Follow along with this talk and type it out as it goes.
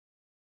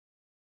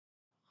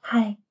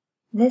Hi,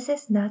 this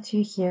is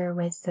Natu here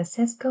with the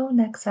Cisco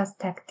Nexus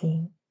Tech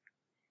team.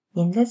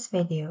 In this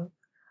video,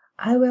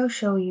 I will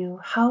show you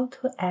how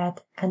to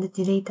add and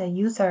delete a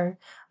user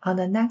on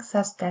the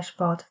Nexus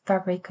Dashboard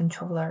Fabric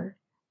Controller,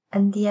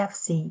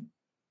 NDFC.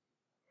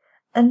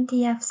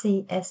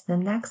 NDFC is the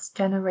next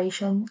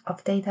generation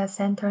of Data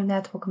Center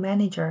Network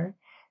Manager,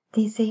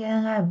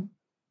 DCNM,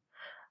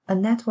 a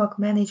network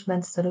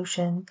management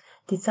solution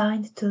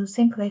designed to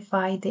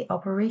simplify the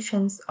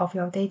operations of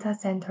your data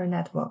center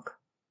network.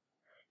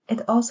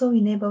 It also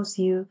enables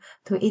you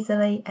to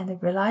easily and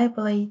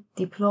reliably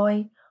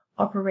deploy,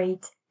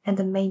 operate,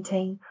 and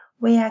maintain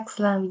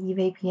VXLAN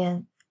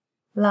EVPN,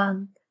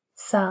 LAN,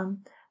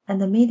 SAN,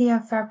 and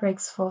media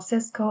fabrics for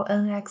Cisco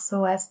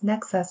NXOS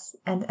Nexus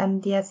and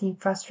MDS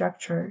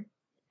infrastructure.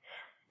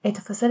 It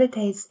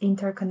facilitates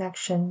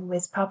interconnection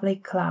with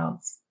public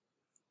clouds.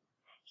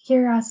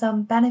 Here are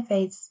some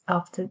benefits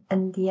of the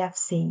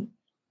NDFC.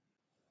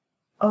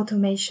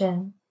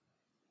 Automation.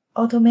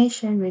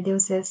 Automation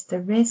reduces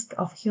the risk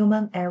of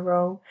human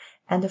error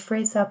and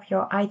frees up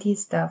your IT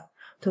staff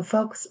to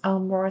focus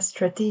on more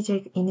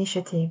strategic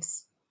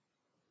initiatives.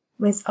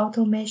 With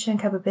automation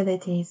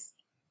capabilities,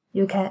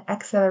 you can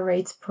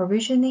accelerate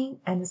provisioning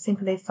and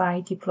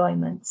simplify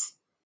deployments.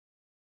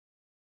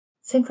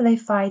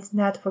 Simplified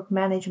network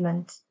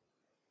management.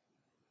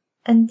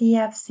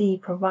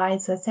 NDFC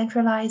provides a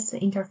centralized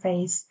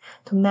interface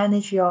to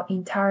manage your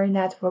entire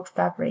network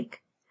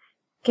fabric,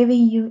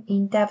 giving you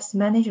in-depth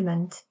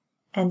management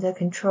and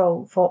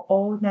control for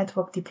all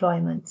network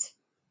deployments.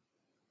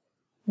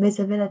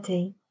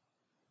 Visibility.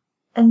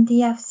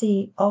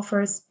 NDFC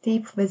offers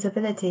deep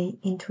visibility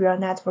into your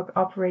network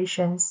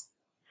operations.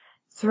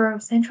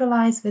 Through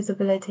centralized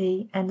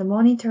visibility and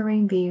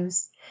monitoring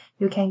views,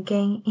 you can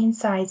gain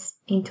insights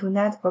into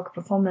network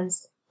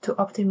performance to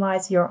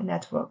optimize your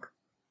network.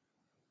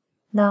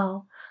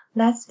 Now,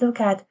 let's look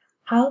at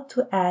how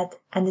to add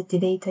and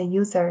delete a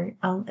user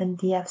on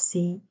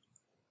NDFC.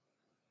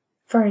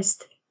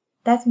 First,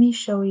 let me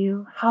show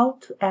you how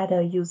to add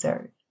a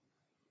user.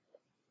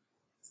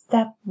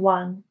 Step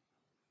 1.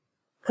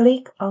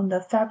 Click on the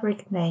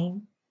fabric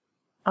name.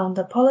 On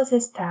the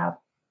Policies tab,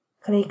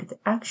 click the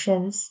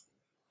Actions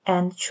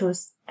and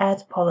choose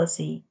Add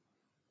Policy.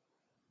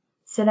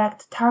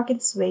 Select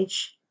Target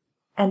Switch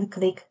and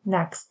click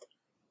Next.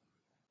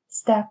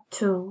 Step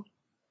 2.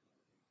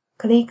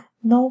 Click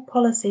No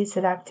Policy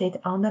selected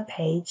on the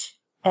page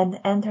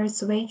and enter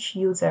Switch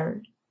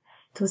User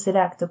to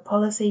select the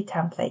policy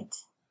template.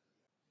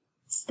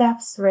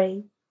 Step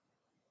 3.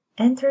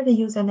 Enter the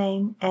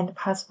username and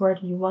password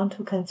you want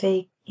to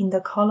configure in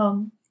the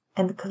column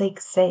and click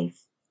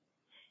Save.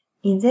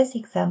 In this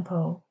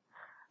example,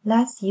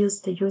 let's use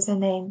the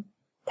username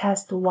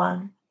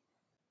test1.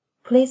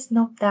 Please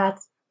note that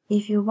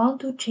if you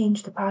want to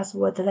change the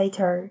password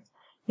later,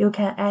 you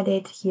can add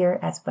it here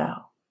as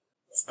well.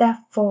 Step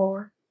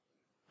 4.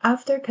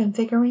 After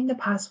configuring the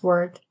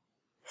password,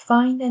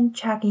 find and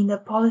check in the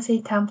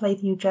policy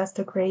template you just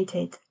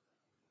created.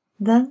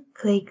 Then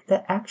click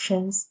the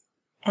Actions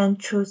and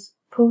choose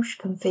Push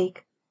Config.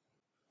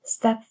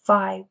 Step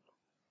 5.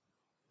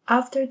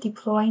 After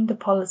deploying the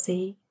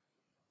policy,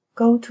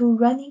 go to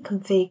Running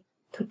Config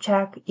to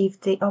check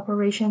if the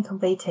operation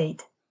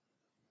completed.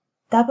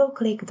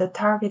 Double-click the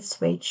target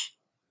switch,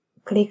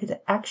 click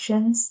the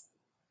Actions,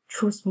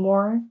 choose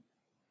More,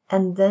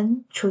 and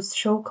then choose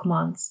Show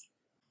Commands.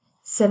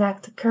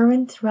 Select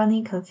Current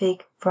Running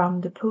Config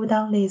from the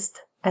pull-down list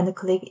and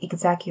click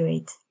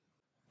Execute.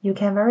 You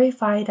can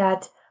verify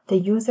that the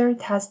user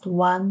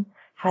test1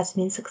 has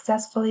been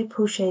successfully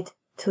pushed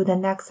to the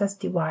Nexus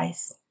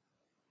device.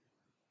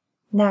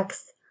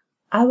 Next,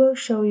 I will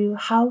show you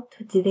how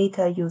to delete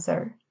a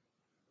user.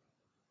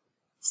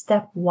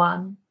 Step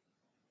 1.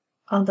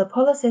 On the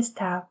Policies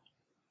tab,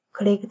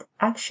 click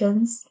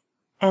Actions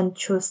and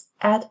choose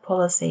Add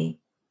Policy.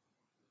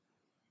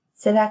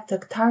 Select the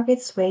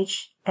target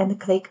switch and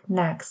click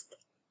Next.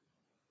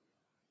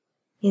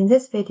 In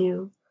this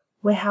video,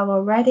 we have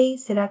already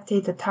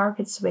selected the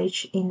target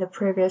switch in the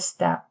previous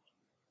step,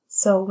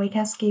 so we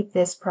can skip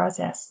this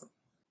process.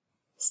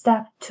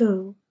 Step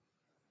 2.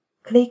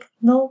 Click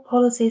No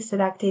Policy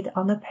selected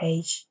on the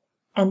page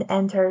and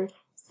enter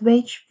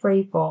Switch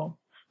Freeform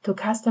to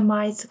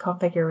customize the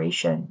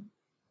configuration.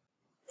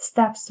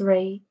 Step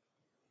 3.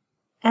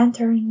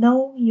 Enter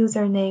No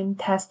Username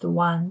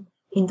Test1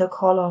 in the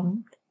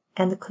column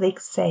and click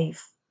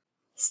Save.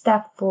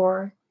 Step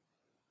 4.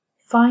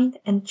 Find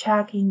and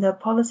check in the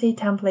policy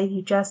template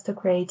you just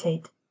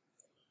created.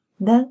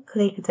 Then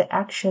click the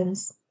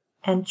Actions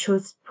and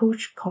choose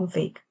Push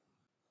Config.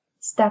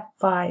 Step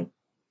 5.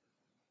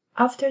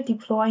 After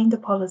deploying the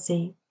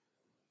policy,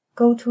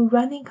 go to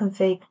Running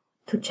Config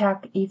to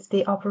check if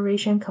the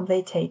operation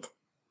completed.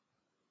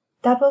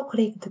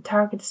 Double-click the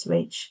target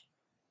switch,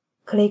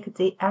 click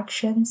the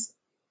Actions,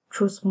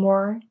 choose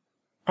More,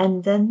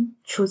 and then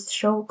choose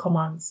Show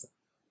Commands.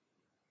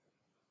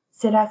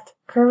 Select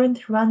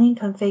Current Running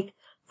Config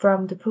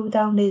from the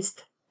pull-down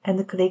list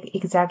and click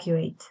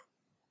Execute.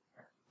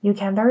 You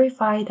can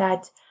verify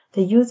that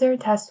The user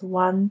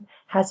test1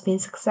 has been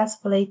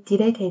successfully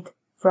deleted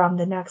from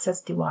the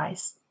Nexus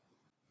device.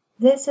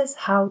 This is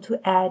how to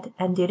add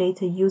and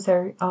delete a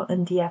user on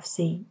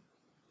NDFC.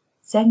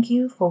 Thank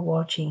you for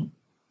watching.